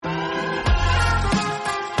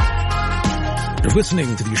You're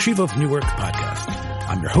listening to the Yeshiva of Newark podcast.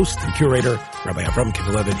 I'm your host and curator, Rabbi Avram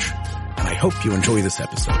Kivelevich, and I hope you enjoy this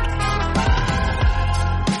episode.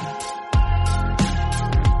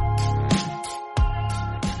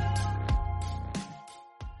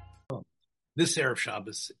 This Erev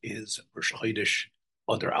Shabbos is Rosh Chodesh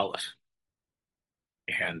Adar Aleph.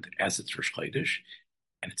 And as it's Rosh Chodesh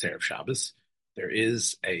and it's Erev Shabbos, there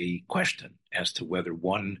is a question as to whether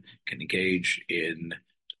one can engage in the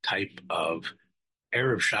type of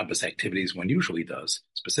Erev Shabbos activities one usually does,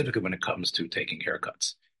 specifically when it comes to taking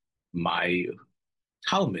haircuts. My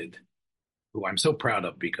Talmud, who I'm so proud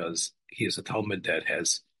of because he is a Talmud that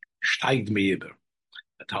has steiged me über,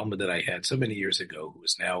 a Talmud that I had so many years ago, who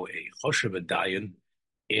is now a Rosh of a Dayan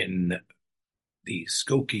in the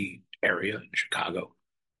Skokie area in Chicago.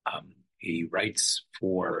 He writes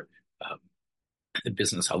for the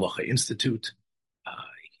Business Halacha Institute.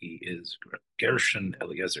 He is Gershon,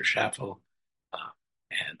 Eliezer, Schaffel.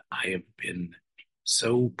 And I have been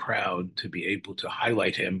so proud to be able to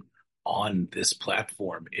highlight him on this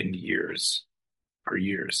platform for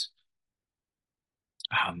years.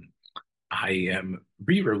 I am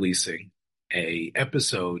re-releasing a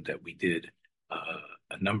episode that we did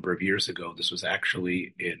a number of years ago. This was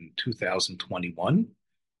actually in 2021,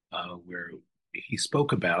 where he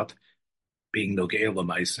spoke about being Nogei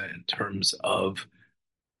Lamaisa in terms of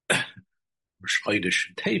Rosh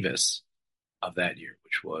Chodesh Teves of that year,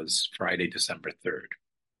 which was Friday, December 3rd.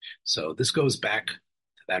 So this goes back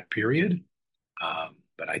to that period,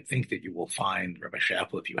 but I think that you will find Rabbi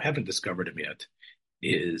Schaffel, if you haven't discovered him yet,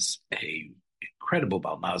 is a incredible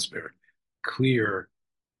Balmazber, clear,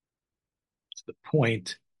 to the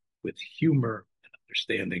point, with humor and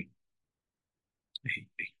understanding, a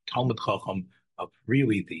Talmud Chacham of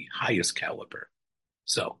really the highest caliber.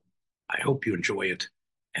 So I hope you enjoy it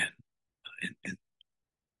and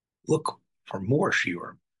look for more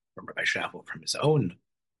shiur from Rabbi Schaffel from his own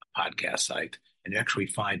podcast site, and you actually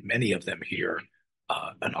find many of them here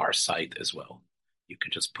on our site as well. You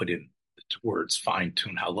can just put in the words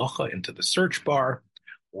fine-tune halacha into the search bar,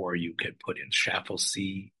 or you can put in Schaffel,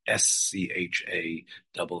 Schaffel,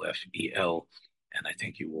 and I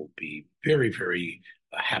think you will be very, very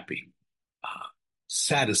happy,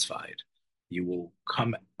 satisfied. You will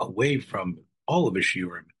come away from all of his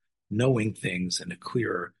shiurim knowing things in a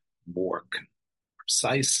clearer, more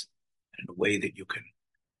precise, and in a way that you can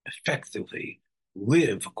effectively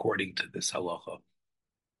live according to this halacha.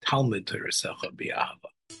 Talmud Teresecha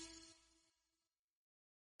B'Ahava.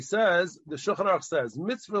 He says, the Shulchan Aruch says,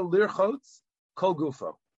 mitzvah lirchotz kol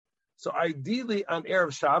gufo. So ideally on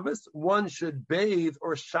Erev Shabbos, one should bathe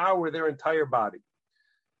or shower their entire body.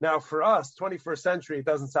 Now for us, 21st century, it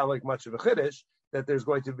doesn't sound like much of a chiddush that there's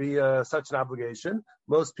going to be such an obligation.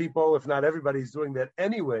 Most people, if not everybody, is doing that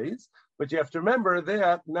anyways. But you have to remember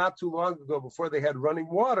that not too long ago, before they had running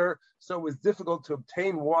water, so it was difficult to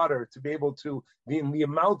obtain water to be able to, the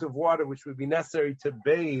amount of water which would be necessary to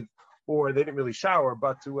bathe, or they didn't really shower,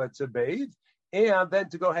 but to bathe, and then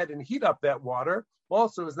to go ahead and heat up that water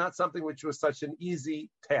also is not something which was such an easy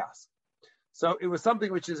task. So it was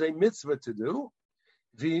something which is a mitzvah to do.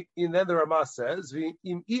 And then the Ramah says,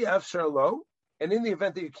 and in the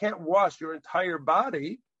event that you can't wash your entire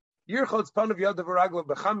body, at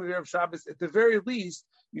the very least,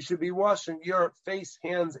 you should be washing your face,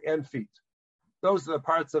 hands, and feet. Those are the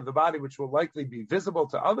parts of the body which will likely be visible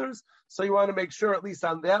to others. So you want to make sure, at least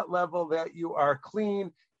on that level, that you are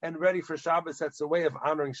clean and ready for Shabbos. That's a way of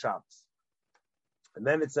honoring Shabbos. And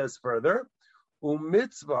then it says further,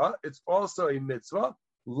 mitzvah, it's also a mitzvah,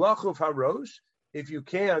 lachuf harosh, if you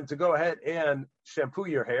can, to go ahead and shampoo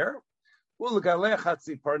your hair,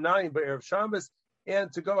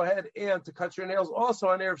 and to go ahead and to cut your nails also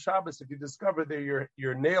on Erev Shabbos if you discover that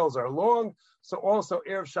your nails are long. So also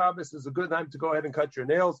Erev Shabbos is a good time to go ahead and cut your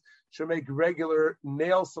nails. Should make regular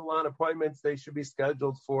nail salon appointments. They should be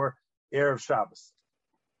scheduled for Erev Shabbos.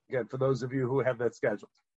 Again, for those of you who have that scheduled.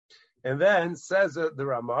 And then says the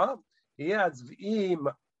Ramah, he adds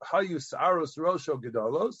v'im hayus aros rosho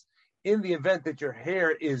gedolos, in the event that your hair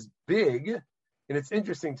is big. And it's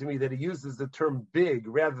interesting to me that he uses the term big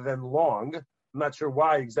rather than long. I'm not sure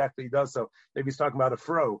why exactly he does so. Maybe he's talking about a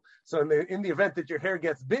fro. So in the event that your hair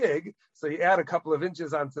gets big, so you add a couple of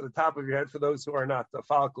inches onto the top of your head for those who are not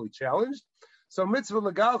follically challenged. So mitzvah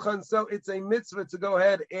legalchan, so it's a mitzvah to go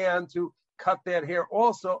ahead and to cut that hair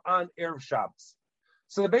also on Erev Shabbos.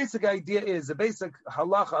 So the basic idea is, the basic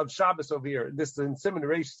halacha of Shabbos over here, this is in Siman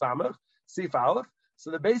Reish Samach, Sif Aleph.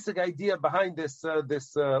 So the basic idea behind this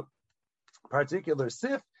particular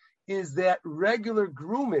sif is that regular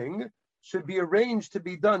grooming should be arranged to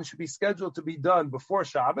be done, should be scheduled to be done before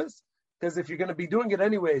Shabbos, because if you're going to be doing it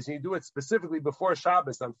anyways, and you do it specifically before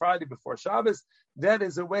Shabbos, on Friday before Shabbos, that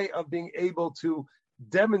is a way of being able to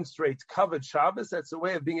demonstrate kavod Shabbos. That's a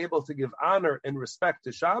way of being able to give honor and respect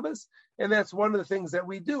to Shabbos, and that's one of the things that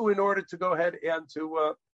we do in order to go ahead and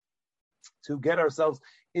to get ourselves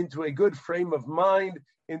into a good frame of mind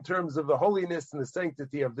in terms of the holiness and the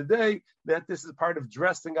sanctity of the day, that this is part of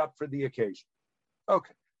dressing up for the occasion.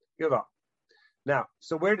 Okay, give up. Now,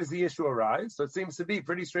 so where does the issue arise? So it seems to be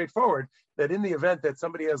pretty straightforward that in the event that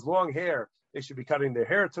somebody has long hair, they should be cutting their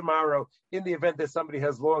hair tomorrow. In the event that somebody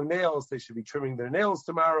has long nails, they should be trimming their nails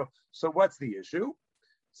tomorrow. So what's the issue?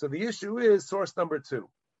 So the issue is source number 2.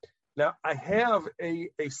 Now, I have a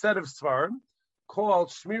set of svarim called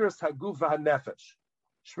Shmiras Haguf HaNefesh.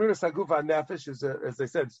 Shmiras Haguf HaNefesh is, as I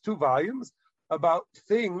said, it's 2 volumes about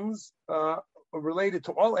things related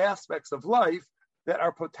to all aspects of life that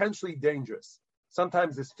are potentially dangerous.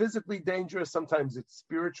 Sometimes it's physically dangerous, sometimes it's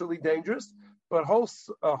spiritually dangerous, but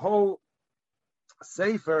a whole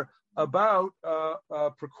sefer about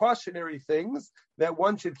precautionary things that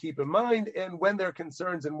one should keep in mind, and when they're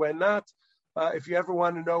concerns and when not. If you ever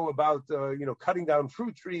want to know about, cutting down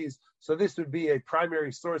fruit trees, so this would be a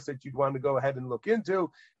primary source that you'd want to go ahead and look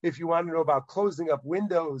into. If you want to know about closing up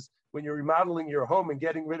windows when you're remodeling your home and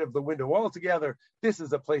getting rid of the window altogether, this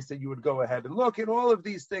is a place that you would go ahead and look. And all of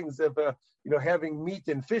these things of, having meat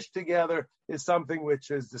and fish together is something which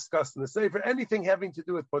is discussed in the Sefer. Anything having to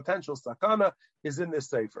do with potential sakana is in this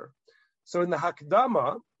Sefer. So in the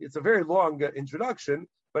Hakdama, it's a very long introduction,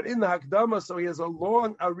 but in the Hakdama, so he has a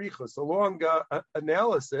long arichus, a long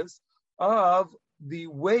analysis of the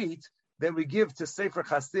weight that we give to Sefer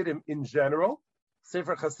Chasidim in general.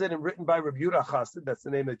 Sefer Chasidim written by Rabbi Yehuda Chassid, that's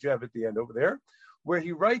the name that you have at the end over there, where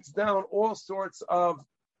he writes down all sorts of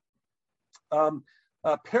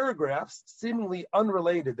paragraphs seemingly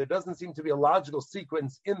unrelated. There doesn't seem to be a logical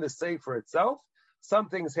sequence in the Sefer itself. Some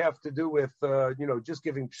things have to do with, just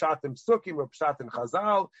giving pshatim psukim or pshatim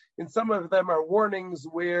chazal. And some of them are warnings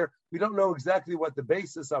where we don't know exactly what the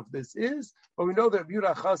basis of this is, but we know that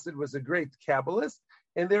Yehuda Chassid was a great Kabbalist,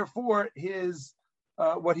 and therefore his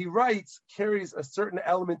what he writes carries a certain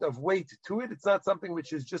element of weight to it. It's not something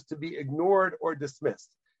which is just to be ignored or dismissed.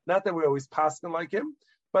 Not that we're always paskin like him,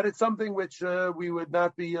 but it's something which we would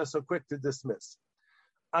not be so quick to dismiss.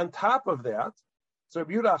 On top of that, so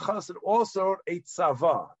Rabbi Yehuda Chassid also wrote a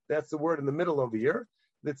tzava. That's the word in the middle over here.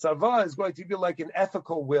 The tzava is going to be like an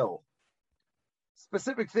ethical will.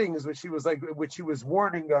 Specific things which he was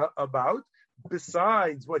warning about,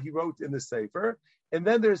 besides what he wrote in the Sefer. And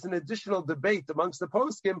then there's an additional debate amongst the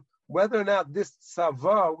poskim whether or not this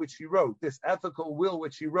tzava which he wrote, this ethical will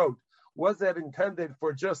which he wrote, was that intended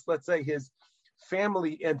for just, let's say, his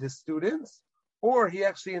family and his students, or he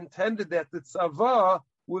actually intended that the tzava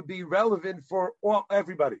would be relevant for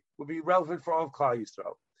everybody, would be relevant for all of Klal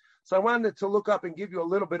Yisrael. So I wanted to look up and give you a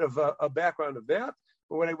little bit of a background of that.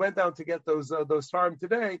 But when I went down to get those farm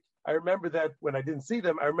today, I remember that when I didn't see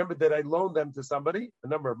them, I remembered that I loaned them to somebody a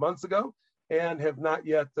number of months ago and have not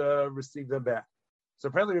yet received them back. So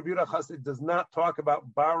apparently Rabbi Yehuda Chassid does not talk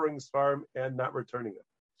about borrowing farm and not returning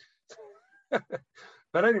them.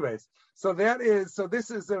 But anyways,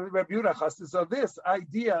 this is Rabbi Yehuda Chassid. So this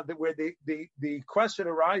idea that where the question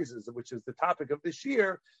arises, which is the topic of this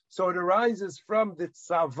year, so it arises from the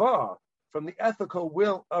tzava, from the ethical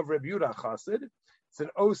will of Rabbi Yehuda Chassid. It's an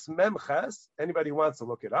os memches. Anybody wants to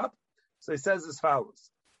look it up? So he says as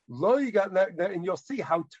follows. And you'll see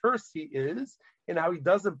how terse he is and how he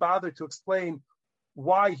doesn't bother to explain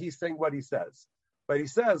why he's saying what he says. But he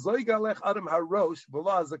says, Lo yigalech adam harosh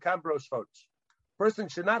v'lo zakam b'rosh chodesh. Person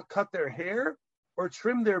should not cut their hair or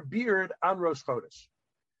trim their beard on Rosh Chodesh.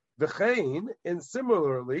 V'chein, and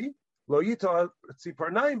similarly, lo yito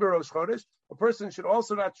tziparnayim b'rosh chodesh. A person should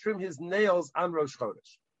also not trim his nails on Rosh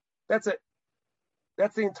Chodesh. That's it.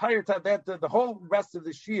 That's the entire time. The whole rest of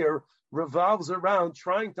this year revolves around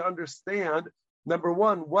trying to understand, number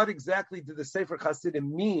one, what exactly did the Sefer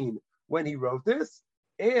Chasidim mean when he wrote this,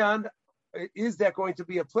 and is that going to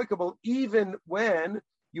be applicable even when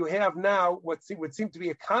you have now what would seem to be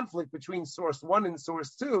a conflict between source 1 and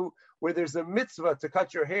source 2, where there's a mitzvah to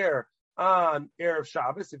cut your hair on Erev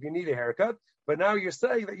Shabbos if you need a haircut, but now you're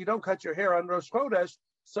saying that you don't cut your hair on Rosh Chodesh.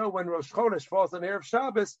 So when Rosh Chodesh falls on Erev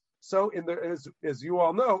Shabbos, so as you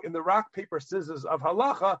all know, in the rock, paper, scissors of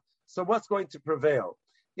halacha, so what's going to prevail?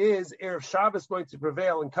 Is Erev Shabbos going to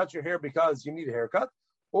prevail and cut your hair because you need a haircut?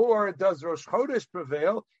 Or does Rosh Chodesh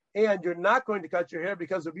prevail and you're not going to cut your hair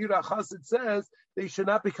because Rabbi Yehuda Chassid says that you should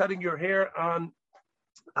not be cutting your hair on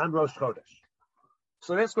Rosh Chodesh?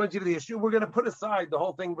 So that's going to be the issue. We're going to put aside the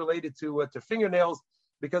whole thing related to fingernails,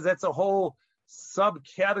 because that's a whole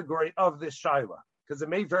subcategory of this shaila, because it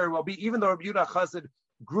may very well be, even though Rabbi Yehuda Chassid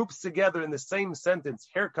groups together in the same sentence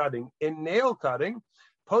haircutting and nail cutting,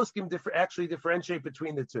 poskim actually differentiate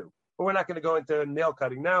between the two. But we're not going to go into nail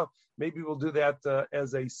cutting now. Maybe we'll do that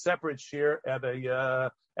as a separate shir at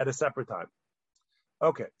a separate time.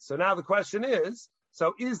 Okay, so now the question is,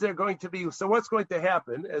 so what's going to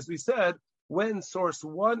happen, as we said, when source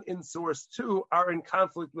 1 and source 2 are in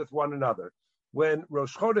conflict with one another? When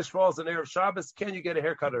Rosh Chodesh falls on Erev Shabbos, can you get a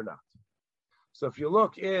haircut or not? So if you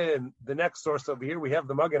look in the next source over here, we have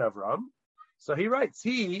the Magen Avram. So he writes,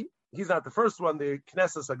 he's not the first one, the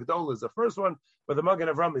Knesset Hagdolah is the first one, but the Magen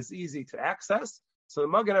Avram is easy to access. So the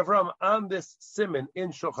Magen Avram on this siman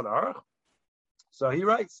in Shulchan Aruch, so he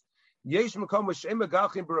writes, Yesh Makom She'em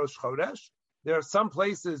Megachim b'Rosh Chodesh. There are some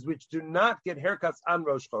places which do not get haircuts on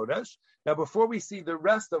Rosh Chodesh. Now, before we see the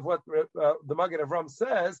rest of what the Magen Avram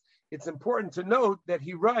says, it's important to note that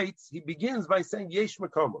he begins by saying Yesh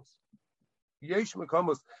Makomos. Yesh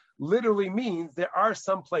Makomos literally means there are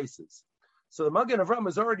some places. So the Magen Avram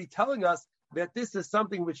is already telling us that this is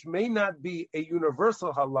something which may not be a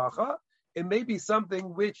universal halacha. It may be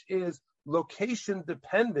something which is location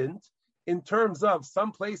dependent, in terms of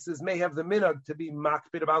some places may have the minhag to be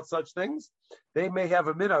makpid about such things. They may have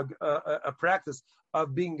a minhag, a practice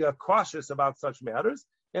of being cautious about such matters.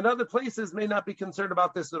 And other places may not be concerned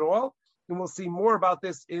about this at all. And we'll see more about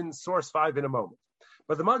this in source 5 in a moment.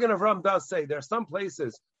 But the Magen Avram does say there are some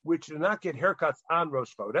places which do not get haircuts on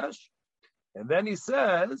Rosh Chodesh. And then he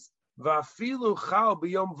says, Vafilu chal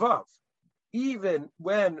b'yom vav. Even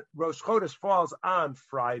when Rosh Chodesh falls on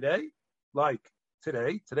Friday, like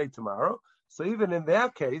today, tomorrow. So even in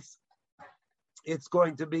that case, it's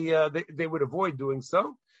going to be, they would avoid doing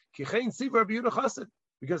so. Because Rabbi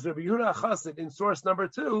Yehuda Chassid in source number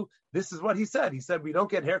 2, this is what he said. He said, we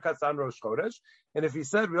don't get haircuts on Rosh Chodesh. And if he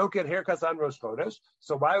said we don't get haircuts on Rosh Chodesh,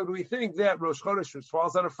 so why would we think that Rosh Chodesh, which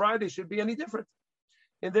falls on a Friday, should be any different?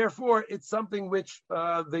 And therefore, it's something which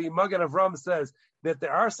the Magen Avram says that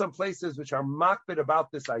there are some places which are makbid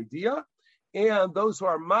about this idea, and those who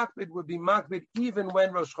are makbid would be makbid even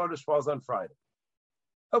when Rosh Chodesh falls on Friday.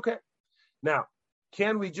 Okay. Now,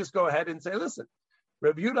 can we just go ahead and say, listen,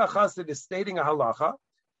 Rabbi Yehuda Chassid is stating a halacha,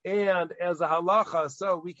 and as a halacha,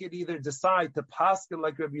 so we could either decide to paskin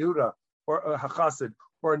like Rabbi Yehuda or a Chassid,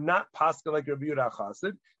 or not paskin like Rabbi Yehuda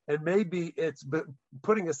Chassid, and maybe it's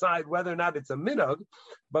putting aside whether or not it's a minhag,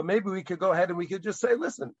 but maybe we could go ahead and we could just say,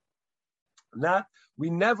 listen, we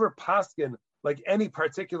never paskin like any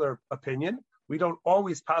particular opinion. We don't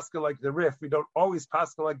always paskin like the Rif. We don't always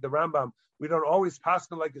paskin like the Rambam. We don't always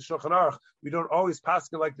paskin like the Shulchan Aruch. We don't always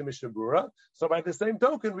paskin like the Mishnah Berurah. So by the same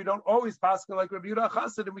token, we don't always paskin like Rabbi Yehuda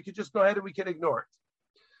Chassid, and we could just go ahead and we can ignore it.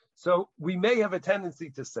 So we may have a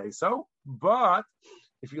tendency to say so, but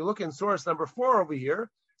if you look in source number 4 over here,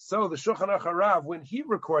 so the Shulchan Aruch Harav, when he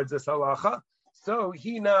records this halacha, so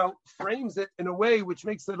he now frames it in a way which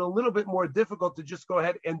makes it a little bit more difficult to just go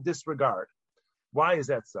ahead and disregard. Why is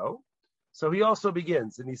that so? So he also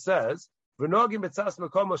begins, and he says, Erev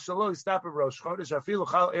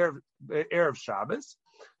Shabbos.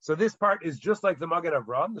 So this part is just like the Magen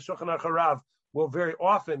Avram. The Shulchan Aruch Harav will very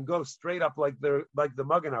often go straight up like the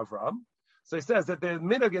Magen Avram. So he says that the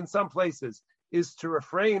minhag in some places is to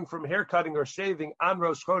refrain from haircutting or shaving on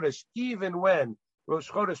Rosh Chodesh, even when Rosh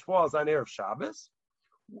Chodesh falls on Erev Shabbos.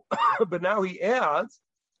 But now he adds,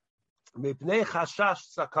 Mipnei chashash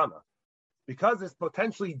sakana, because it's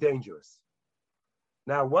potentially dangerous.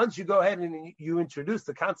 Now, once you go ahead and you introduce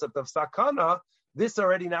the concept of sakana, this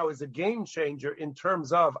already now is a game changer in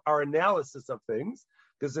terms of our analysis of things.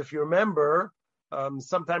 Because if you remember,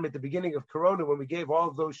 sometime at the beginning of Corona, when we gave all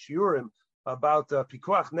of those shiurim about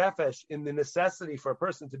pikuach nefesh in the necessity for a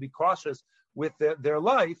person to be cautious with their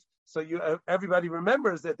life, so everybody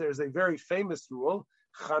remembers that there's a very famous rule,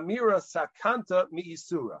 chamira sakanta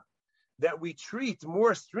mi'isura, that we treat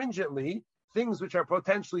more stringently things which are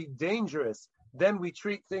potentially dangerous than we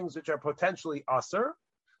treat things which are potentially asur.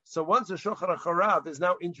 So once the Shulchan Aruch Harav is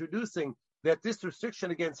now introducing that this restriction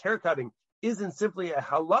against haircutting isn't simply a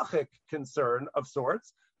halachic concern of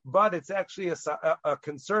sorts, but it's actually a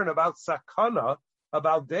concern about sakana,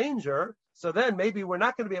 about danger, so then maybe we're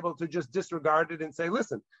not going to be able to just disregard it and say,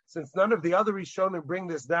 listen, since none of the other Rishonim bring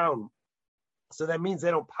this down, so that means they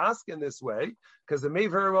don't paskin this way, because it may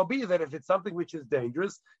very well be that if it's something which is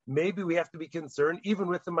dangerous, maybe we have to be concerned even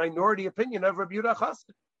with the minority opinion of Rabbi Yehuda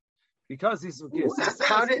Chassid. Because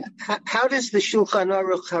how does the Shulchan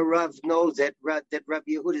Aruch Harav know that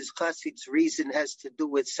Rabbi Yehuda Chassid's reason has to do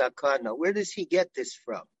with sakana? Where does he get this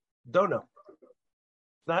from? Don't know.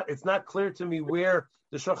 It's not clear to me where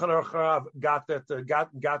the Shulchan Aruch Harav got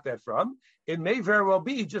that from. It may very well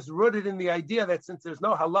be just rooted in the idea that since there's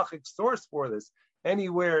no halachic source for this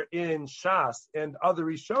anywhere in Shas and other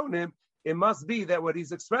Rishonim, it must be that what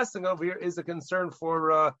he's expressing over here is a concern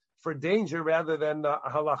for danger rather than a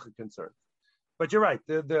halachic concern. But you're right.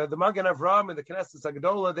 The Magen Avraham and the Knesset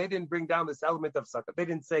Hagdolah, they didn't bring down this element of sukkah. They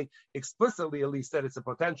didn't say explicitly, at least, that it's a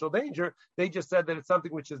potential danger. They just said that it's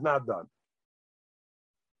something which is not done.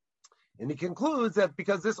 And he concludes that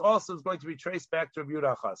because this also is going to be traced back to Rabbi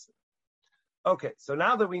Yehuda Chassid. Okay, so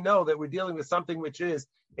now that we know that we're dealing with something which is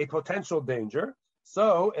a potential danger,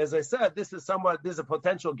 so as I said, this is a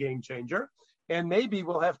potential game changer. And maybe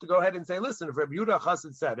we'll have to go ahead and say, listen, if Rabbi Yehuda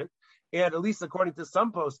Chassid said it, and at least according to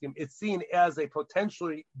some poskim, it's seen as a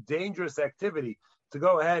potentially dangerous activity to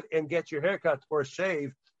go ahead and get your haircut or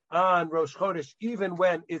shave on Rosh Chodesh, even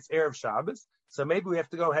when it's Erev Shabbos. So maybe we have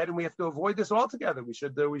to go ahead and we have to avoid this altogether. We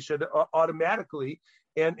should automatically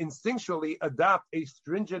and instinctually adopt a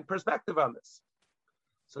stringent perspective on this.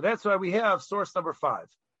 So that's why we have source number 5.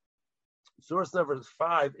 Source number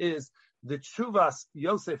 5 is the Tshuvas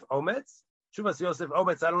Yosef Ometz. Tshuvas Yosef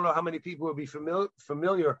Ometz, I don't know how many people will be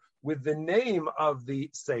familiar with the name of the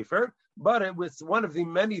Sefer, but it was one of the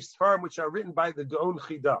many Sfarim which are written by the Gaon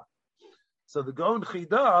Chida. So the Gaon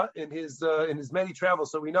Chida, in his many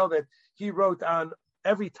travels, so we know that he wrote on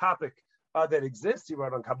every topic that exists. He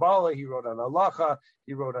wrote on Kabbalah, he wrote on Halacha,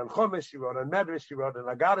 he wrote on Chumash, he wrote on Medrash, he wrote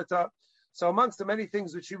on Agadata. So amongst the many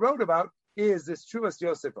things which he wrote about is this Tshuvas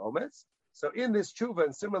Yosef Ometz. So in this Tshuva,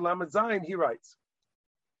 in Simon Lamed Zayin, he writes,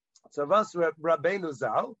 Tzavas Rabbeinu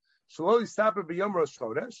Zal, Shlo Yisaper B'Yom Rosh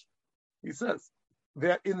Chodesh. He says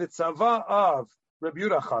that in the Tzava of Rabbi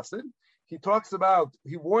Yehuda Chassid,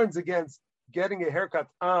 he warns against getting a haircut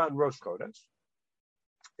on Rosh Chodesh.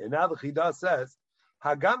 And now the Chida says,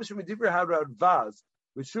 Hagam Shemidivra HaRadvaz,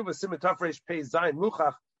 V'shuva Siman Tafresh Pei Zayin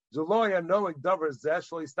Muchach, Zuloya Noeg Davar Zeh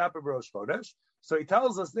Shlo Yisaper B'Rosh Chodesh. So he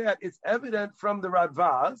tells us that it's evident from the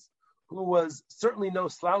Radvaz, who was certainly no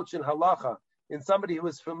slouch in halacha, in somebody who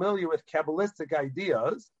was familiar with Kabbalistic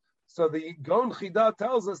ideas. So the Gaon Chida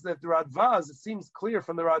tells us that the Radvaz, it seems clear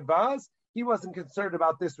from the Radvaz, he wasn't concerned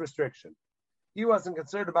about this restriction. He wasn't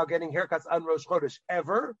concerned about getting haircuts on Rosh Chodesh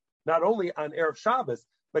ever, not only on Erev Shabbos,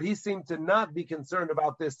 but he seemed to not be concerned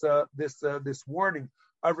about this warning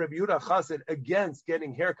of Rabbi Yehuda Chassid against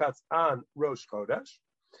getting haircuts on Rosh Chodesh.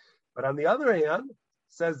 But on the other hand,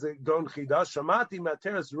 says the Gaon Chida, Shamati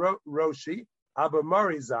Materis Roshi, Abba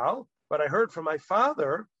Marizal, but I heard from my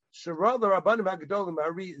father,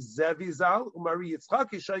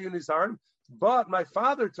 but my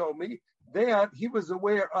father told me that he was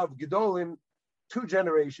aware of Gedolim 2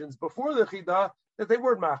 generations before the Chida, that they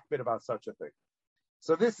weren't makbid about such a thing.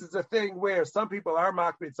 So this is a thing where some people are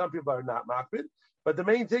makbid, some people are not makbid. But the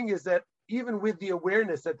main thing is that even with the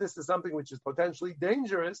awareness that this is something which is potentially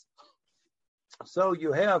dangerous, so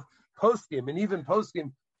you have poskim, and even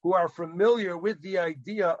poskim who are familiar with the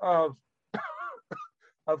idea of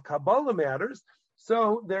Kabbalah matters.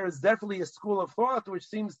 So there is definitely a school of thought which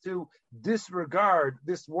seems to disregard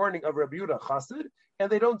this warning of Rabbi Yehuda Chassid, and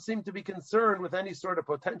they don't seem to be concerned with any sort of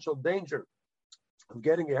potential danger of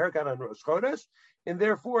getting a haircut on Rosh Chodesh. And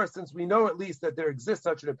therefore, since we know at least that there exists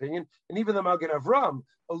such an opinion, and even the Magen Avraham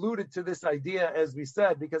alluded to this idea, as we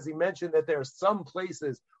said, because he mentioned that there are some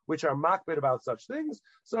places which are makbid about such things.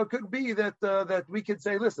 So it could be that we could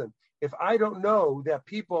say, listen, if I don't know that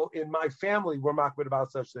people in my family were makbid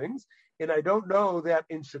about such things, and I don't know that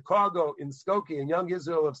in Chicago, in Skokie, in Young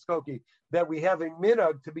Israel of Skokie, that we have a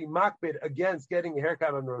minhag to be makbid against getting a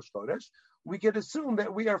haircut on Rosh Chodesh, we could assume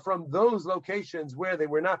that we are from those locations where they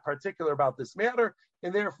were not particular about this matter,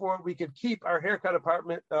 and therefore we could keep our haircut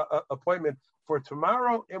appointment for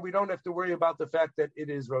tomorrow, and we don't have to worry about the fact that it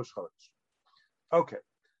is Rosh Chodesh. Okay,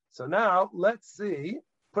 so now let's see,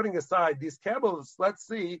 putting aside these Kabbalists, let's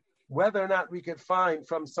see whether or not we could find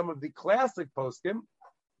from some of the classic poskim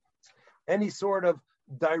any sort of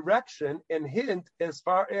direction and hint as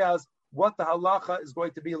far as what the halacha is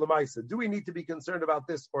going to be l'maisa. Do we need to be concerned about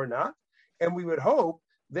this or not? And we would hope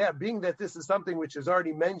that, being that this is something which is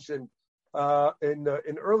already mentioned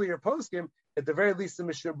in earlier poskim, at the very least the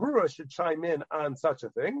Mishnah Berurah should chime in on such a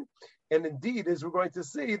thing. And indeed, as we're going to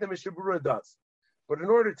see, the Mishnah Berurah does. But in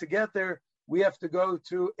order to get there, we have to go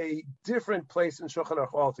to a different place in Shulchan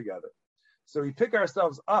Aruch altogether. So we pick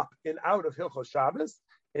ourselves up and out of Hilchos Shabbos,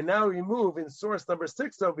 and now we move in source number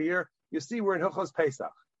 6 over here. You see we're in Hilchos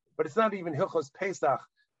Pesach. But it's not even Hilchos Pesach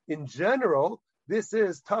in general. This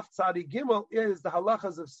is Taf Tzadi Gimel, is the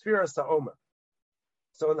halachas of Sfiras HaOmer.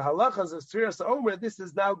 So in the halachas of Sfiras HaOmer, this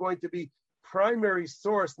is now going to be primary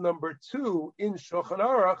source number 2 in Shulchan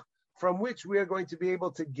Aruch from which we are going to be able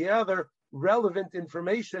to gather relevant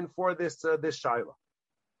information for this shaila.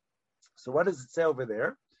 So what does it say over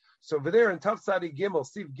there? So over there in Tav Tzadi Gimel,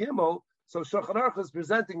 Siv Gimel, so Shulchan Aruch is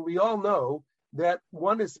presenting, we all know that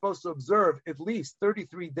one is supposed to observe at least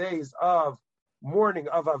 33 days of mourning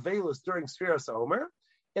of Avelus during Sfiras Omer,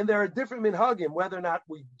 and there are different minhagim, whether or not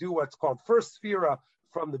we do what's called first Sfira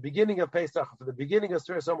from the beginning of Pesach, from the beginning of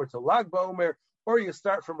Sfiras Omer to Lag BaOmer, or you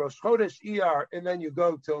start from Rosh Chodesh, Iyar, and then you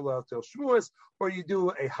go till Shavuos, or you do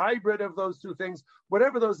a hybrid of those two things,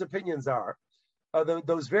 whatever those opinions are,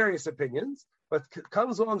 those various opinions. But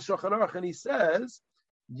comes along Shulchan Aruch and he says,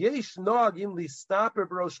 Yesh noagim listaper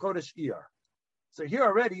b'Rosh Chodesh Iyar. So here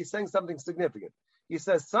already he's saying something significant. He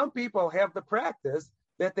says some people have the practice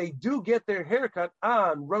that they do get their haircut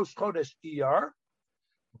on Rosh Chodesh Iyar,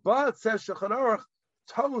 but says Shulchan Aruch,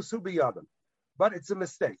 Tosu b'Yadam. But it's a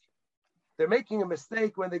mistake. They're making a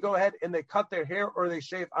mistake when they go ahead and they cut their hair or they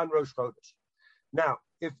shave on Rosh Chodesh. Now,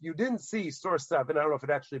 if you didn't see source 7, I don't know if it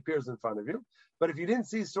actually appears in front of you, but if you didn't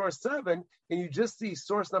see source 7 and you just see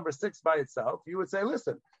source number 6 by itself, you would say,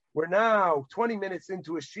 listen, we're now 20 minutes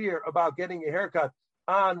into a shear about getting a haircut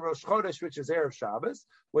on Rosh Chodesh, which is Erev Shabbos.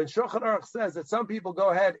 When Shulchan Aruch says that some people go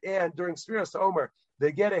ahead and during Sfiras Omer,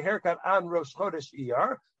 they get a haircut on Rosh Chodesh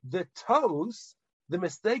Iyar, the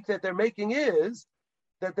mistake that they're making is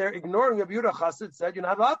that they're ignoring Rabbi Yehuda Chassid said you're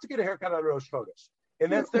not allowed to get a haircut on Rosh Chodesh.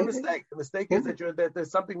 And that's their mistake. The mistake is that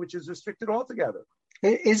there's something which is restricted altogether.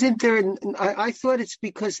 Isn't there? I thought it's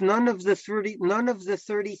because none of the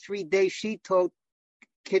 33-day sheetot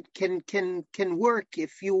can work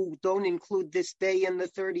if you don't include this day in the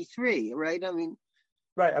 33, right? I mean,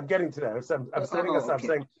 right. I'm getting to that. I'm setting us up. Okay.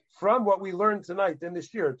 Saying from what we learned tonight in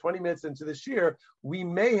this year, 20 minutes into this year, we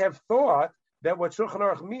may have thought that what Shulchan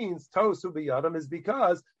Aruch means tosu b'yadam is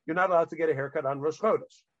because you're not allowed to get a haircut on Rosh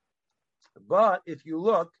Chodesh. But if you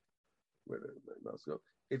look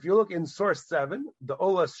in source 7, the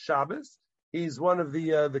Olas Shabbos, he's one of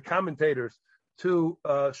the commentators to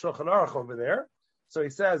Shulchan Aruch over there. So he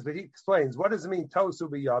says, but he explains, what does it mean tosu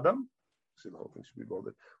b'yadam? Actually, the whole thing should be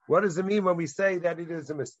bolded. What does it mean when we say that it is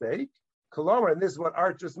a mistake? Kolomar, and this is what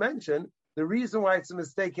Art just mentioned, the reason why it's a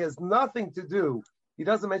mistake has nothing to do. He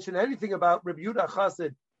doesn't mention anything about Rabbi Yehuda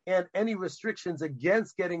Chassid and any restrictions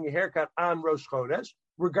against getting a haircut on Rosh Chodesh,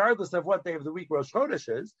 regardless of what day of the week Rosh Chodesh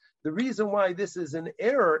is. The reason why this is an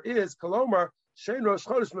error is Kolomar Shein Rosh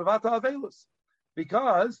Chodesh Mevata Avelus,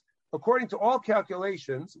 because according to all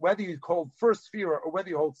calculations, whether you hold first Sfira or whether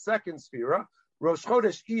you hold second Sfira, Rosh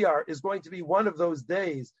Chodesh Iyar is going to be one of those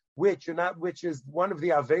days which is one of the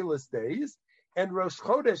Avelus days, and Rosh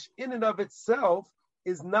Chodesh in and of itself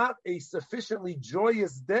is not a sufficiently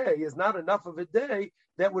joyous day, is not enough of a day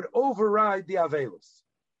that would override the Avelus.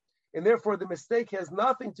 And therefore, the mistake has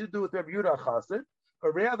nothing to do with Rabbi Yehuda Chassid,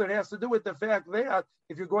 but rather it has to do with the fact that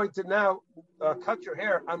if you're going to now cut your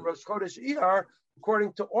hair on Rosh Chodesh Iyar,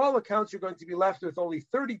 according to all accounts, you're going to be left with only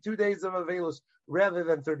 32 days of Avelus rather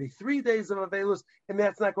than 33 days of Avelus, and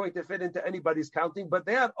that's not going to fit into anybody's counting, but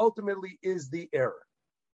that ultimately is the error.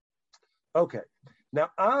 Okay, now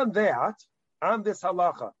on this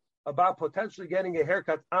halacha about potentially getting a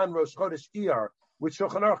haircut on Rosh Chodesh Iyar, which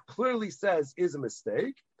Shulchan Aruch clearly says is a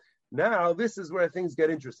mistake, now this is where things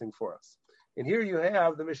get interesting for us. And here you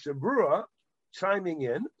have the Mishnah Berurah chiming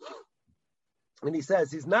in, and he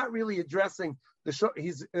says he's not really addressing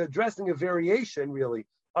he's addressing a variation really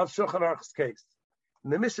of Shulchan Aruch's case.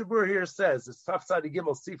 And the Mishnah Berurah here says, it's Tav Tzadi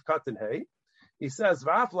Gimel Sif Katan Hey, he says,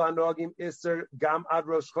 V'afla nogim iser gam ad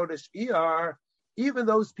Rosh Chodesh Iyar, even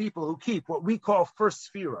those people who keep what we call first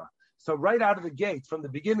Sfira. So right out of the gate, from the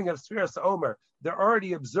beginning of Sfiras Omer, they're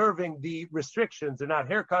already observing the restrictions. They're not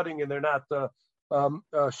haircutting and they're not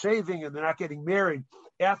shaving and they're not getting married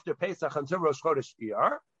after Pesach until Rosh Chodesh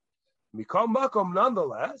Iyar. Mikol makom,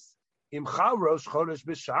 nonetheless, imcha Rosh Chodesh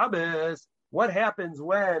b'Shabbos. What happens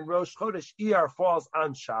when Rosh Chodesh Iyar falls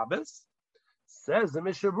on Shabbos? Says the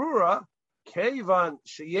Mishnah Berurah, Kevan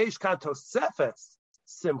sheyesh kan tosefes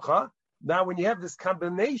simcha. Now, when you have this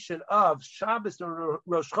combination of Shabbos and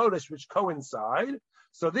Rosh Chodesh, which coincide,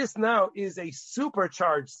 so this now is a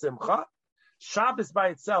supercharged simcha. Shabbos by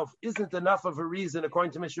itself isn't enough of a reason,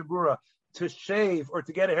 according to Mishnah Berurah, to shave or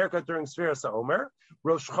to get a haircut during Sfiras Omer.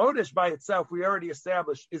 Rosh Chodesh by itself, we already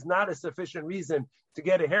established, is not a sufficient reason to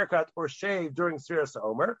get a haircut or shave during Sfiras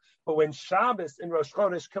Omer. But when Shabbos and Rosh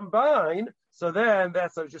Chodesh combine, so then I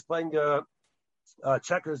was just playing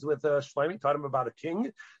checkers with Shlomi, taught him about a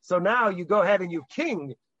king. So now you go ahead and you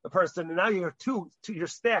king the person, and now you're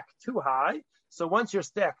stacked too high. So once you're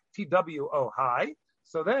stacked TWO high,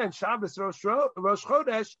 so then Shabbos Rosh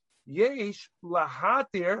Chodesh yesh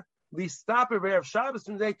lahatir stop Erev Shabbos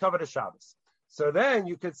from they cover the Shabbos. So then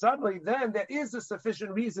you could suddenly, then there is a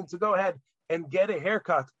sufficient reason to go ahead and get a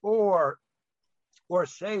haircut or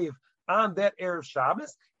shave on that Erev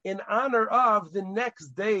Shabbos in honor of the next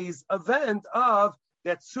day's event of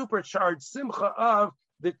that supercharged simcha of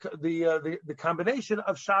the combination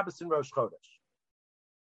of Shabbos and Rosh Chodesh.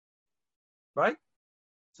 Right?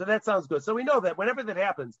 So that sounds good. So we know that whenever that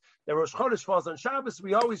happens, that Rosh Chodesh falls on Shabbos,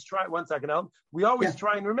 we always try, one second, Ellen, we always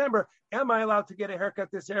try and remember, am I allowed to get a haircut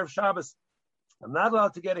this Erev Shabbos? I'm not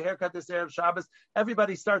allowed to get a haircut this Erev Shabbos.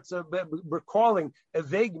 Everybody starts recalling a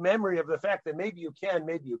vague memory of the fact that maybe you can,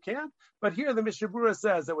 maybe you can't. But here the Mishnah Berurah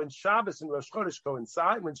says that when Shabbos and Rosh Chodesh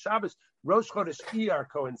coincide, when Shabbos, Rosh Chodesh Iyar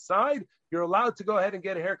coincide, you're allowed to go ahead and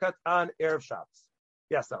get a haircut on Erev Shabbos.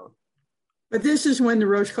 Yes, Ellen. But this is when the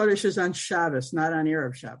Rosh Chodesh is on Shabbos, not on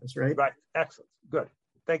Erev Shabbos, right? Right. Excellent. Good.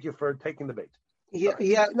 Thank you for taking the bait.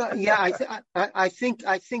 I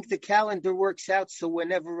think the calendar works out. So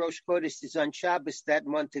whenever Rosh Chodesh is on Shabbos that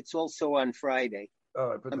month, it's also on Friday.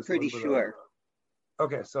 I'm pretty sure.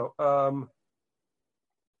 Okay, so hold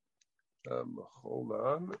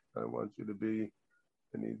on. I want you to be.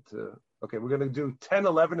 I need to. Okay, we're going to do 10,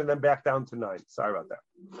 11, and then back down to 9. Sorry about that.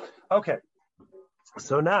 Okay,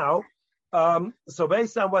 so now, so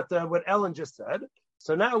based on what Ellen just said.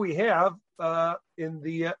 So now we have in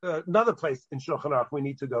the another place in Shulchan Aruch we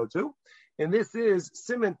need to go to, and this is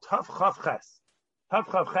Siman Tav Chav Ches. Tav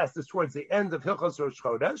Chav Ches is towards the end of Hilchos Rosh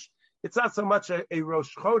Chodesh. It's not so much a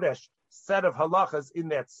Rosh Chodesh set of halachas in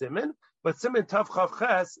that Siman, but Siman Tav Chav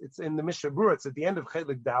Ches, it's in the Mishnah Berurah, it's at the end of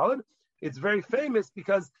Chelik Daled. It's very famous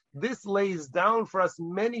because this lays down for us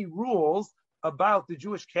many rules about the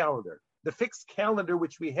Jewish calendar, the fixed calendar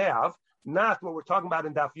which we have, not what we're talking about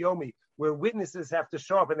in Daf Yomi, where witnesses have to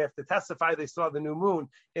show up and they have to testify they saw the new moon,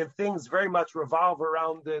 and things very much revolve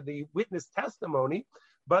around the witness testimony.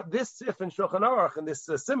 But this Sif in Shulchan Aruch and this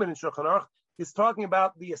Siman in Shulchan Aruch is talking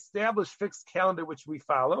about the established fixed calendar which we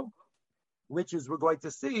follow, which is we're going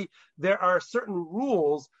to see there are certain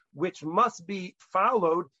rules which must be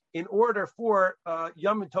followed in order for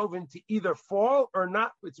Yom Tovim to either fall or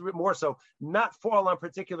not, it's more so, not fall on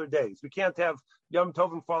particular days. We can't have Yom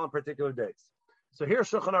Tovim fall on particular days. So here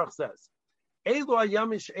Shulchan Aruch says, Elu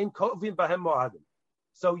hayamish ein kovim bahem moadim.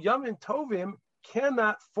 So Yom Tovim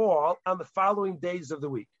cannot fall on the following days of the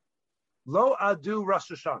week. Lo adu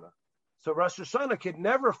Rosh Hashanah. So Rosh Hashanah can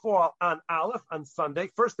never fall on Aleph, on Sunday,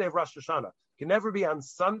 first day of Rosh Hashanah. Can never be on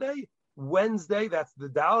Sunday, Wednesday, that's the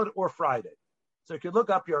Daled, or Friday. So you can look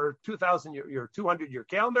up your 200-year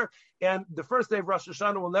calendar, and the first day of Rosh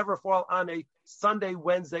Hashanah will never fall on a Sunday,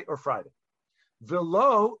 Wednesday, or Friday.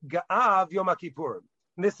 V'lo ga'av Yom Kippurim.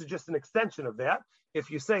 And this is just an extension of that. If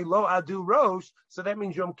you say Lo Adu Rosh, so that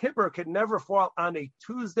means Yom Kippur can never fall on a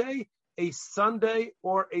Tuesday, a Sunday,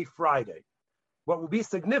 or a Friday. What will be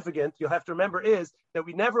significant, you'll have to remember, is that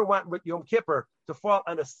we never want Yom Kippur to fall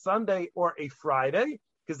on a Sunday or a Friday,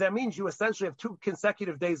 because that means you essentially have 2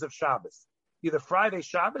 consecutive days of Shabbos, either Friday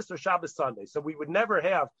Shabbos or Shabbos Sunday. So we would never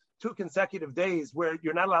have 2 consecutive days where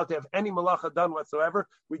you're not allowed to have any malacha done whatsoever.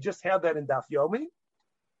 We just have that in Daf Yomi.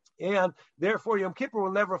 And therefore, Yom Kippur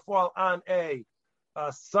will never fall on a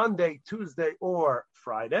Sunday, Tuesday, or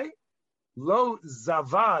Friday. Lo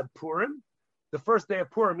Zavad Purim, the first day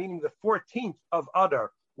of Purim, meaning the 14th of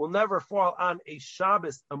Adar, will never fall on a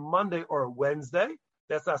Shabbos, a Monday, or a Wednesday.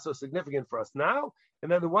 That's not so significant for us now.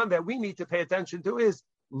 And then the one that we need to pay attention to is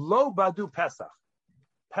Lo Badu Pesach.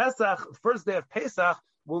 Pesach, first day of Pesach,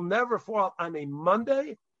 will never fall on a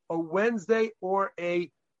Monday, a Wednesday, or a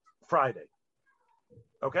Friday.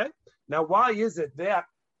 Okay? Now, why is it that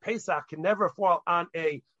Pesach can never fall on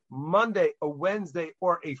a Monday, a Wednesday,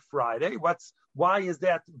 or a Friday? Why is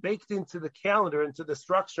that baked into the calendar, into the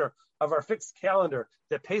structure of our fixed calendar,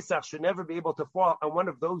 that Pesach should never be able to fall on one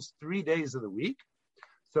of those 3 days of the week?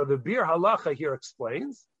 So the Bir Halacha here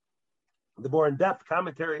explains the more in-depth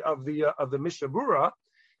commentary of the Mishnah Berurah,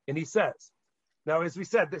 and he says, now as we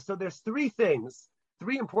said, so there's 3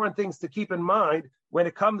 important things to keep in mind when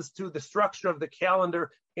it comes to the structure of the calendar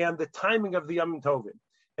and the timing of the Yom Tovim.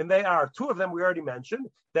 And they are, 2 of them we already mentioned,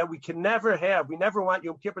 that we never want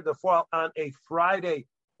Yom Kippur to fall on a Friday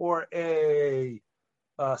or a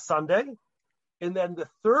Sunday. And then the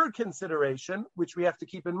third consideration, which we have to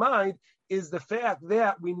keep in mind, is the fact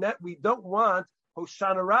that we don't want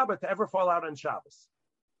Hoshana Rabbah to ever fall out on Shabbos.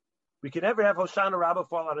 We can never have Hoshana Rabbah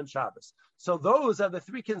fall out on Shabbos. So those are the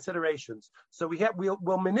 3 considerations. So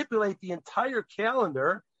we'll manipulate the entire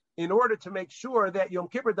calendar in order to make sure that Yom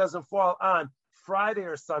Kippur doesn't fall on Friday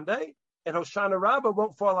or Sunday, and Hoshana Rabbah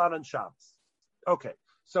won't fall out on Shabbos. Okay,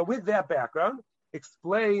 so with that background,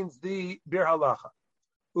 explains the Bir Halacha.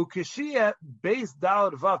 Ukishia Beis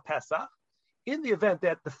Dalad Vav Pesach, in the event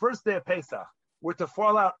that the first day of Pesach were to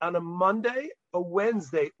fall out on a Monday, a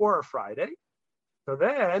Wednesday, or a Friday, so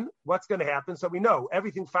then what's going to happen? So we know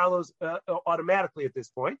everything follows automatically at this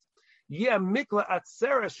point. Yeah, mikla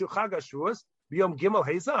atzera shuchag Shavuos b'yom gimel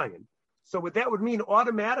hey zayin. So what that would mean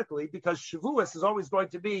automatically, because Shavuos is always going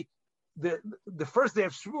to be the first day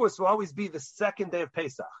of Shavuos will always be the second day of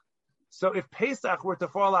Pesach. So if Pesach were to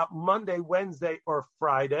fall out Monday, Wednesday, or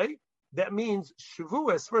Friday, that means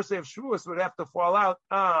Shavuos, first day of Shavuos, would have to fall out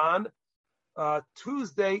on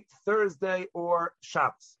Tuesday, Thursday, or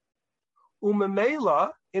Shabbos.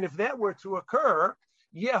 Umemela, and if that were to occur,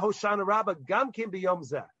 Hoshana Rabbah Gam Kim B'Yom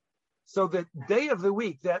Zeh. So the day of the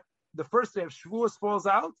week that the first day of Shavuos falls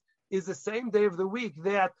out is the same day of the week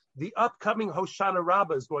that the upcoming Hoshana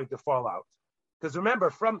Rabbah is going to fall out. Because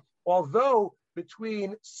remember, although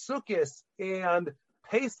between Sukkot and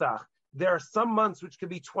Pesach, there are some months which can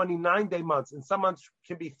be 29-day months and some months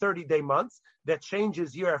can be 30-day months. That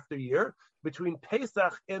changes year after year. Between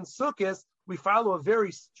Pesach and Sukkot, we follow a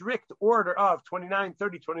very strict order of 29,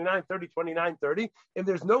 30, 29, 30, 29, 30, and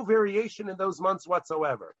there's no variation in those months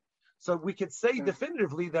whatsoever. So we could say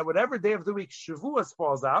definitively that whatever day of the week Shavuos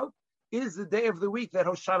falls out is the day of the week that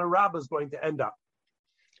Hoshana Rabbah is going to end up.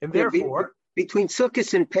 And therefore, between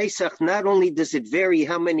Sukkot and Pesach, not only does it vary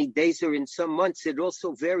how many days are in some months, it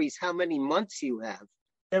also varies how many months you have.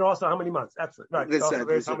 And also how many months. Absolutely. Right. It also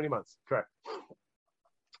varies how many months. Correct.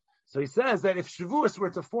 So he says that if Shavuos were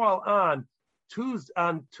to fall on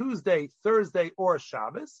Tuesday, Thursday, or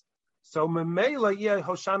Shabbos, so Memela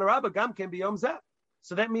Hoshana Rabbah Gam can be Yom Zeh.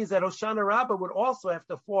 So that means that Hoshana Rabbah would also have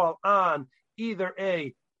to fall on either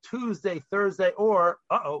a Tuesday, Thursday, or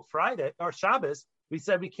Friday or Shabbos. We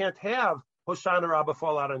said we can't have Hoshana Rabbah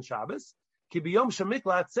fall out on Shabbos. Because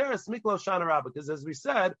as we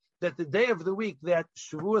said, that the day of the week that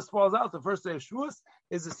Shavuos falls out, the first day of Shavuos,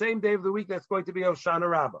 is the same day of the week that's going to be Hoshana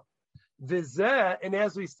Rabbah. And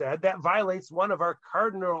as we said, that violates one of our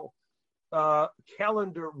cardinal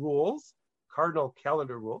calendar rules.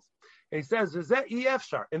 And he says,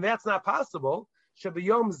 and that's not possible.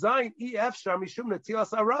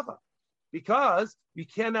 Because we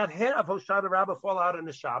cannot have Hoshana Rabbah fall out on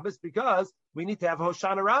the Shabbos because we need to have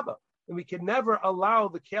Hoshana Rabbah. And we can never allow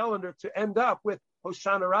the calendar to end up with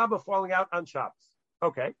Hoshana Rabbah falling out on Shabbos.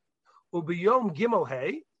 Okay. Ubiyom Gimel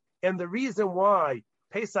Hey, and the reason why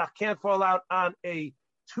Pesach can't fall out on a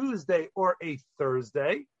Tuesday or a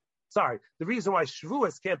Thursday, the reason why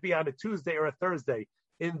Shavuos can't be on a Tuesday or a Thursday,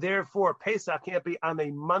 and therefore Pesach can't be on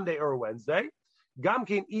a Monday or a Wednesday,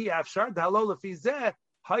 Gamkin Afshar Dalo Lefi Zeh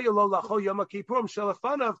Hayalo Lacho Yom Kippurim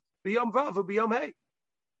Shalafanav B'Yom Vav B'Yom Hey,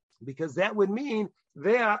 because that would mean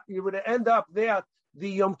that you would end up that the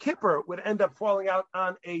Yom Kippur would end up falling out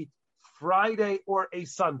on a Friday or a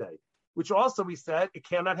Sunday, which also we said it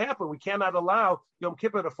cannot happen. We cannot allow Yom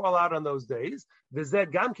Kippur to fall out on those days. V'zeh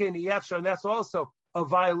Gamkin Afshar, and that's also a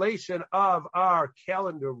violation of our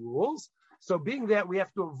calendar rules. So being that we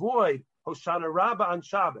have to avoid Hoshana Rabbah on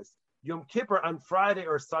Shabbos, Yom Kippur on Friday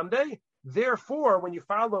or Sunday, therefore, when you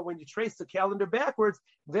trace the calendar backwards,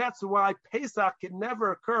 that's why Pesach can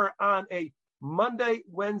never occur on a Monday,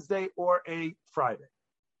 Wednesday, or a Friday.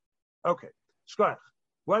 Okay, Shkoyach.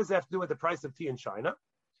 What does that have to do with the price of tea in China?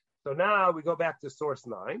 So now we go back to source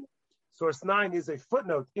 9. Source 9 is a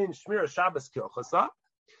footnote in Shmira Shabbos Kilchasa.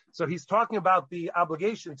 So he's talking about the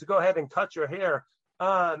obligation to go ahead and cut your hair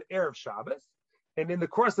on Erev Shabbos. And in the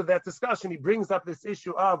course of that discussion, he brings up this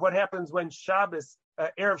issue of what happens when Shabbos,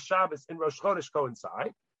 Erev Shabbos and Rosh Chodesh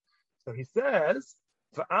coincide. So he says,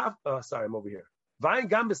 I'm over here.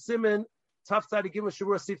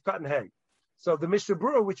 So the Mishnah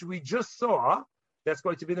Berurah, which we just saw, that's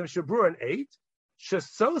going to be the Mishnah Berurah in 8,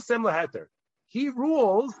 he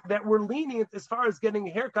rules that we're lenient as far as getting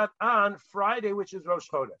a haircut on Friday, which is Rosh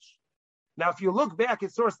Chodesh. Now, if you look back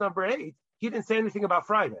at source number 8, he didn't say anything about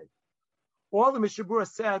Friday. All the Mishnah Berurah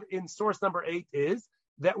said in source number 8 is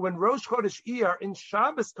that when Rosh Chodesh Iyar and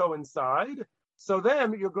Shabbos coincide, so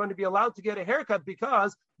then you're going to be allowed to get a haircut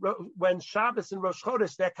because when Shabbos and Rosh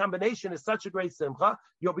Chodesh, that combination is such a great simcha,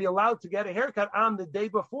 you'll be allowed to get a haircut on the day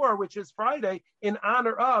before, which is Friday, in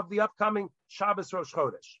honor of the upcoming Shabbos Rosh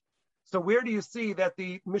Chodesh. So where do you see that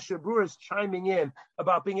the Mishnah Berurah is chiming in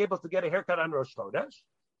about being able to get a haircut on Rosh Chodesh?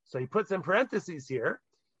 So he puts in parentheses here,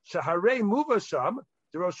 Shaharei Muvasham,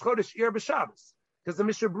 the Rosh Chodesh Iyar b'Shabbos, because the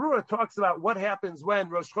Mishnah Berurah talks about what happens when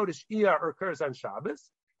Rosh Chodesh Iyar occurs on Shabbos,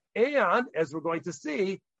 and as we're going to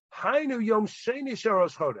see, Hainu Yom Sheni Shel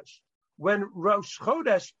Rosh Chodesh, when Rosh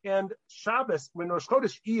Chodesh and Shabbos, when Rosh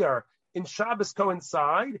Chodesh Iyar and Shabbos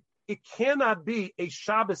coincide, it cannot be a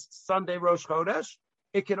Shabbos Sunday Rosh Chodesh,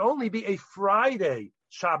 it can only be a Friday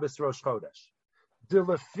Shabbos Rosh Chodesh. The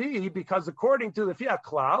Lefi, because according to the Lefi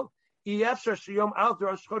Klal,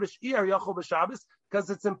 because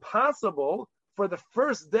it's impossible for the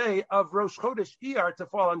first day of Rosh Chodesh Iyar to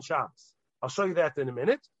fall on Shabbos. I'll show you that in a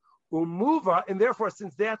minute. Umuva, and therefore,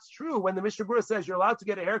 since that's true, when the Mishnah Berurah says you're allowed to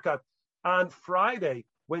get a haircut on Friday,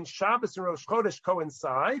 when Shabbos and Rosh Chodesh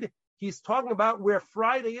coincide, he's talking about where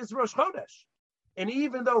Friday is Rosh Chodesh. And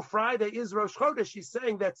even though Friday is Rosh Chodesh, he's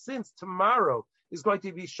saying that since tomorrow is going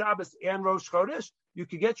to be Shabbos and Rosh Chodesh, you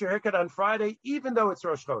can get your haircut on Friday, even though it's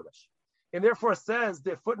Rosh Chodesh. And therefore says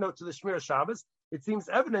the footnote to the Shmir Shabbos, it seems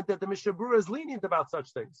evident that the Mishnah Berurah is lenient about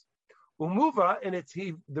such things. Umuva, and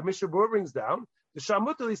the Mishnah Berurah brings down, the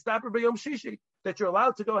Shamutali Stapper B'Yom Shishi, that you're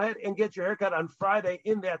allowed to go ahead and get your haircut on Friday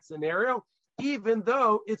in that scenario, even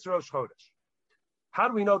though it's Rosh Chodesh. How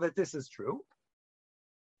do we know that this is true?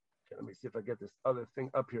 Okay, let me see if I get this other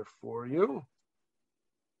thing up here for you.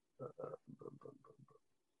 That's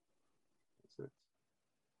it.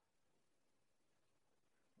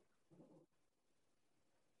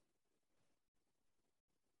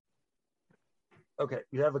 Okay,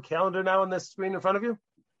 you have a calendar now on this screen in front of you?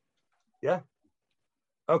 Yeah?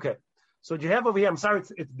 Okay, so what you have over here, I'm sorry,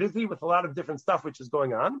 it's busy with a lot of different stuff which is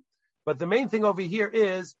going on, but the main thing over here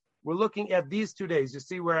is we're looking at these 2 days. You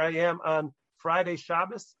see where I am on Friday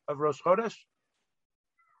Shabbos of Rosh Chodesh?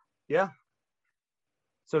 Yeah?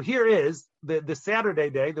 So here is the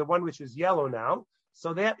Saturday day, the one which is yellow now.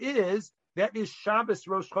 So that is Shabbos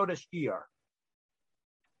Rosh Chodesh Iyar.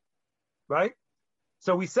 Right?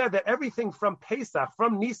 So we said that everything from Pesach,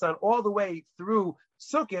 from Nisan, all the way through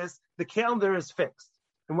Sukkot, the calendar is fixed.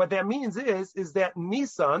 And what that means is that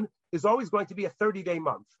Nisan is always going to be a 30-day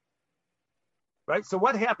month. Right? So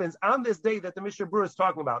what happens on this day that the Mishnah Berurah is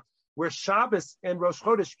talking about, where Shabbos and Rosh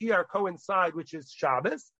Chodesh Iyar coincide, which is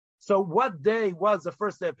Shabbos? So what day was the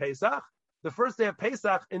first day of Pesach? The first day of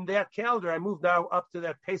Pesach in that calendar, I moved now up to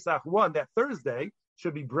that Pesach 1, that Thursday,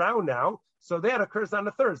 should be brown now. So that occurs on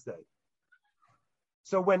a Thursday.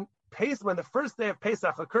 So when the first day of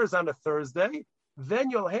Pesach occurs on a Thursday, then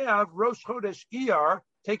you'll have Rosh Chodesh Iyar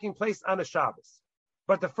taking place on a Shabbos.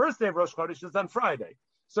 But the first day of Rosh Chodesh is on Friday.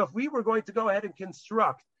 So if we were going to go ahead and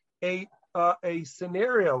construct a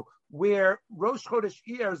scenario where Rosh Chodesh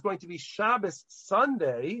Iyar is going to be Shabbos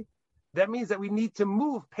Sunday, that means that we need to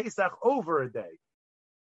move Pesach over a day.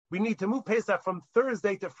 We need to move Pesach from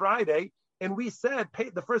Thursday to Friday, and we said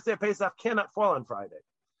the first day of Pesach cannot fall on Friday.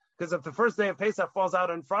 Because if the first day of Pesach falls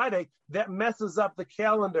out on Friday, that messes up the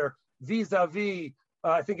calendar vis-a-vis,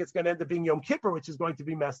 I think it's going to end up being Yom Kippur, which is going to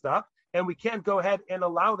be messed up, and we can't go ahead and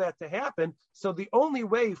allow that to happen. So the only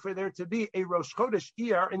way for there to be a Rosh Chodesh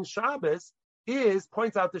Iyar in Shabbos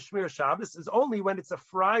points out the Shmir Shabbos, is only when it's a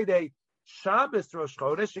Friday Shabbos Rosh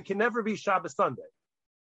Chodesh. It can never be Shabbos Sunday.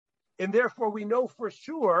 And therefore, we know for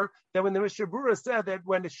sure that when the Mishnah Berurah said that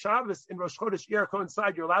when the Shabbos and Rosh Chodesh Iyar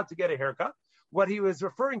coincide, you're allowed to get a haircut, what he was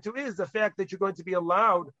referring to is the fact that you're going to be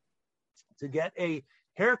allowed to get a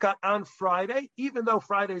haircut on Friday, even though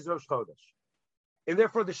Friday is Rosh Chodesh. And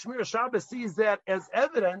therefore, the Shmir Shabbos sees that as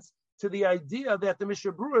evidence to the idea that the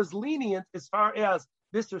Mishnah Berurah is lenient as far as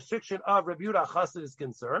this restriction of Rabbi Yehuda Chassid is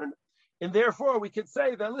concerned. And therefore, we could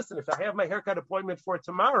say that, listen, if I have my haircut appointment for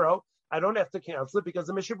tomorrow, I don't have to cancel it because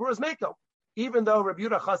the Mishnah Berurah is Meko. Even though Rabbi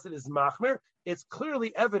Yehuda Chassid is Machmer, it's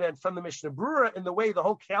clearly evident from the Mishnah Berurah in the way the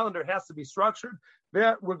whole calendar has to be structured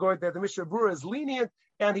that the Mishnah Berurah is lenient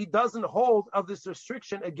and he doesn't hold of this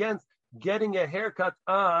restriction against getting a haircut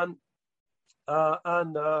on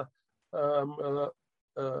Rosh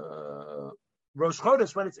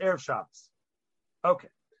Chodesh when it's Erev Shabbos. Okay,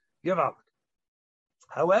 Yavalik.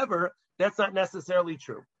 However, that's not necessarily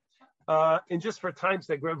true. And just for time's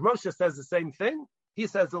sake, Rosh says the same thing. He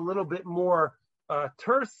says a little bit more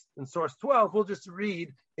terse in source 12. We'll just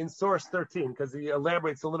read in source 13 because he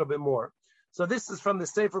elaborates a little bit more. So this is from the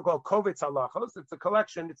sefer called Kovetz Halachos. It's a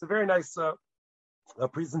collection. It's a very nice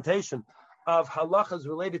presentation of halachas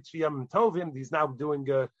related to Yom Tovim. He's now doing,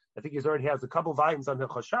 I think he already has a couple volumes on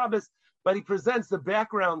Hilchos Shabbos, but he presents the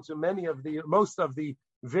background to most of the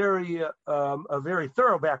a very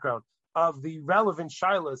thorough background of the relevant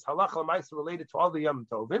shilas, halacha l'maisa related to all the Yom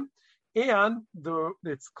Tovim. And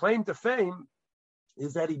its claim to fame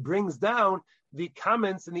is that he brings down the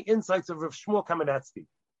comments and the insights of Rav Shmuel Kamenetsky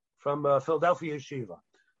from Philadelphia Yeshiva,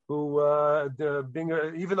 who,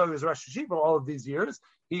 even though he was Rosh Yeshiva all of these years,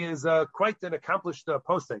 he is quite an accomplished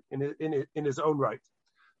posek in his own right.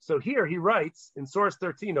 So here he writes in source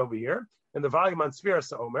 13 over here, in the volume on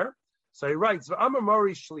Sfiras Omer. So he writes, V'amar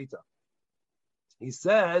Mori Shlita. He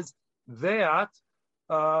says that,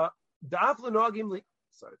 sorry,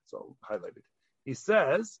 it's all highlighted. He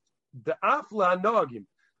says, the afla noagim,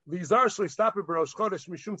 lizar shlistaper b'rosh chodesh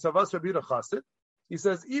mishum tzavas Rabbi Yehuda Chassid. He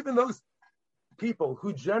says, even those people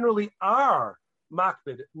who generally are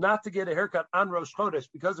makbid not to get a haircut on Rosh Chodesh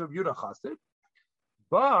because of Yehuda Chassid,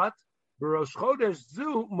 but Rosh Chodesh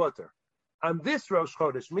zu mutter. On this Rosh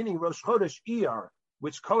Chodesh, meaning Rosh Chodesh Iyar,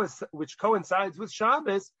 which coincides with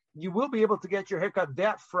Shabbos, you will be able to get your haircut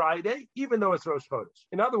that Friday, even though it's Rosh Chodesh.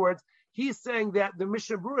 In other words, he's saying that the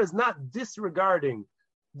Mishnah Berurah is not disregarding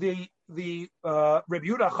the Rabbi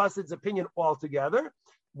Yehuda Chassid's opinion altogether.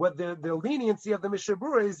 What the leniency of the Mishnah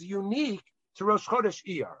Berurah is unique to Rosh Chodesh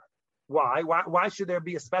Iyar. Why should there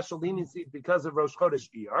be a special leniency because of Rosh Chodesh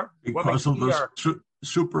Iyar? Because of the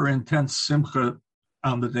super intense simcha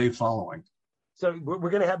on the day following. So we're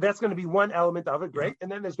going to have, that's going to be one element of it, great.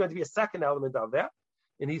 And then there's going to be a second element of that.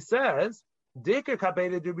 And he says,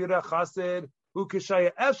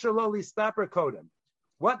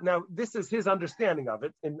 what now? This is his understanding of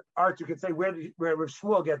it. In art, you could say, where Rav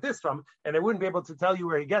Shmuel get this from? And I wouldn't be able to tell you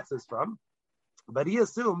where he gets this from. But he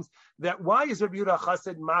assumes that why is Rabbi Yehuda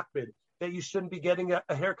Chassid makbid that you shouldn't be getting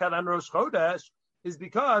a haircut on Rosh Chodesh is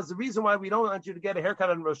because the reason why we don't want you to get a haircut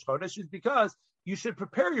on Rosh Chodesh is because you should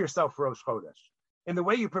prepare yourself for Rosh Chodesh. And the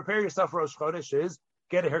way you prepare yourself for Rosh Chodesh is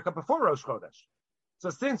get a haircut before Rosh Chodesh. So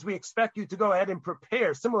since we expect you to go ahead and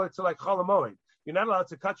prepare, similar to like Chol HaMoed, you're not allowed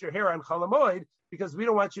to cut your hair on Chol HaMoed because we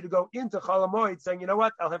don't want you to go into Chol HaMoed saying, you know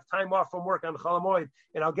what, I'll have time off from work on Chol HaMoed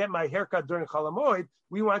and I'll get my haircut during Chol HaMoed.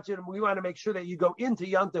 We want to make sure that you go into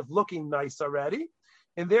Yom Tov looking nice already.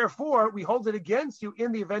 And therefore, we hold it against you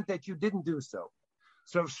in the event that you didn't do so.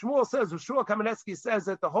 So Shmuel Kamenetsky says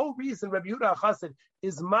that the whole reason Rabbi Yehuda Chassid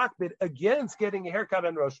is makbid against getting a haircut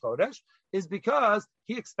on Rosh Chodesh is because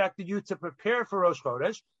he expected you to prepare for Rosh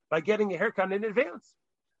Chodesh by getting a haircut in advance.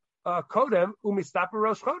 Kodem umistaper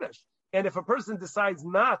Rosh Chodesh. And if a person decides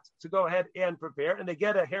not to go ahead and prepare and they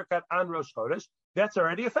get a haircut on Rosh Chodesh, that's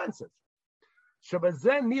already offensive.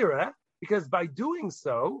 Shabazen nira, because by doing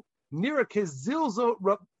so, nira kezilzo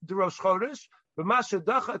de Rosh Chodesh.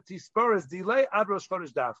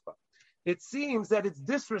 It seems that it's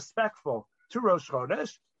disrespectful to Rosh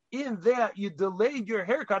Chodesh in that you delayed your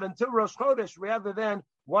haircut until Rosh Chodesh rather than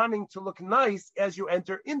wanting to look nice as you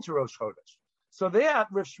enter into Rosh Chodesh. So that,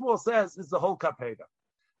 Rav Shmuel says, is the whole kapeda.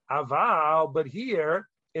 Aval, but here,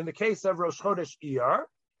 in the case of Rosh Chodesh Iyar,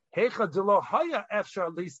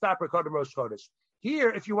 here,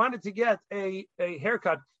 if you wanted to get a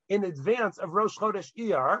haircut in advance of Rosh Chodesh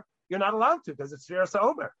Iyar, you're not allowed to because it's Sfiras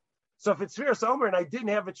HaOmer. So if it's Sfiras HaOmer and I didn't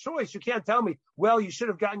have a choice, you can't tell me, well, you should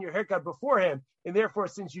have gotten your haircut beforehand. And therefore,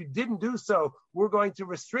 since you didn't do so, we're going to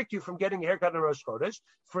restrict you from getting a haircut on Rosh Chodesh.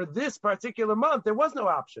 For this particular month, there was no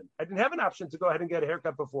option. I didn't have an option to go ahead and get a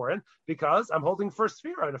haircut beforehand because I'm holding first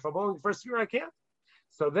Sfira. And if I'm holding first Sfira, I can't.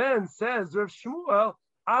 So then says Rav Shmuel,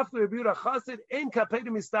 after Rabbi Yehuda Chassid, ein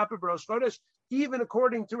kapedim mistaper b'Rosh Chodesh. Even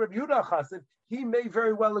according to Rabbi Yehuda Chassid, he may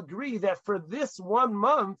very well agree that for this 1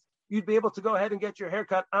 month, you'd be able to go ahead and get your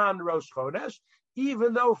haircut on Rosh Chodesh,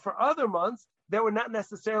 even though for other months, that would not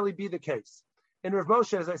necessarily be the case. And Rav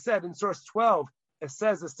Moshe, as I said, in source 12, it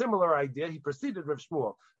says a similar idea. He preceded Rav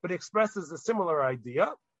Shmuel, but he expresses a similar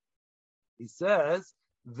idea. He says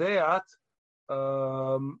that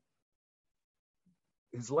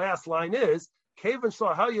his last line is, because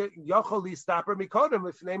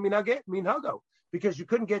you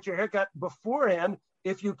couldn't get your haircut beforehand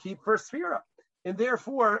if you keep first Sfira. And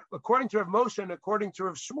therefore, according to Rav Moshe and according to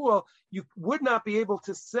Rav Shmuel, you would not be able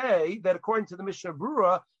to say that according to the Mishnah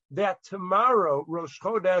Berurah, that tomorrow, Rosh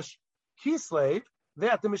Chodesh Kislev,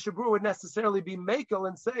 that the Mishnah Berurah would necessarily be makel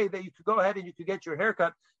and say that you could go ahead and you could get your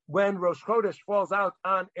haircut when Rosh Chodesh falls out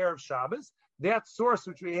on Erev Shabbos. That source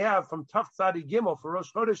which we have from Taf Tzadi Gimel for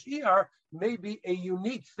Rosh Chodesh Iyar may be a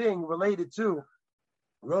unique thing related to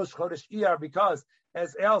Rosh Chodesh Iyar because,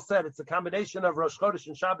 as El said, it's a combination of Rosh Chodesh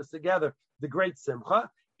and Shabbos together, the great Simcha,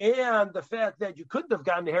 and the fact that you couldn't have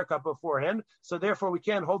gotten a haircut beforehand, so therefore we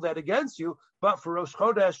can't hold that against you. But for Rosh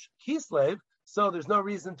Chodesh Kislev, so there's no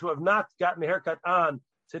reason to have not gotten a haircut on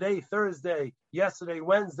today, Thursday, yesterday,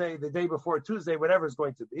 Wednesday, the day before Tuesday, whatever it's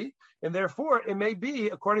going to be. And therefore, it may be,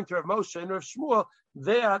 according to Rav Moshe and Rav Shmuel,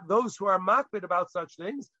 that those who are makbid about such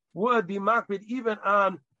things would be makbid even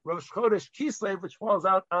on Rosh Chodesh Kislev, which falls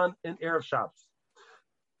out on an Erev Shabbos.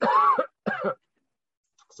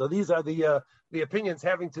 So these are the opinions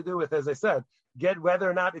having to do with, as I said, get whether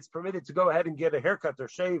or not it's permitted to go ahead and get a haircut or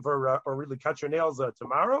shave or really cut your nails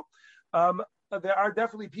tomorrow. There are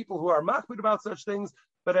definitely people who are makbid about such things,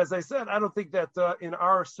 But as I said, I don't think that in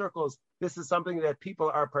our circles, this is something that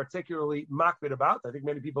people are particularly makbid about. I think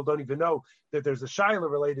many people don't even know that there's a shaila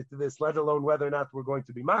related to this, let alone whether or not we're going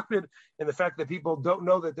to be makbid. And the fact that people don't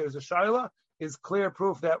know that there's a shaila is clear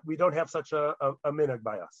proof that we don't have such a minhag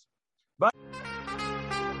by us. But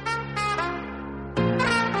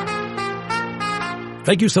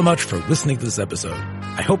Thank you so much for listening to this episode.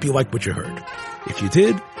 I hope you liked what you heard. If you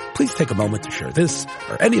did, please take a moment to share this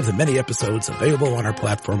or any of the many episodes available on our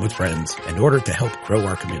platform with friends in order to help grow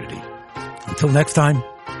our community. Until next time,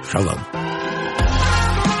 shalom.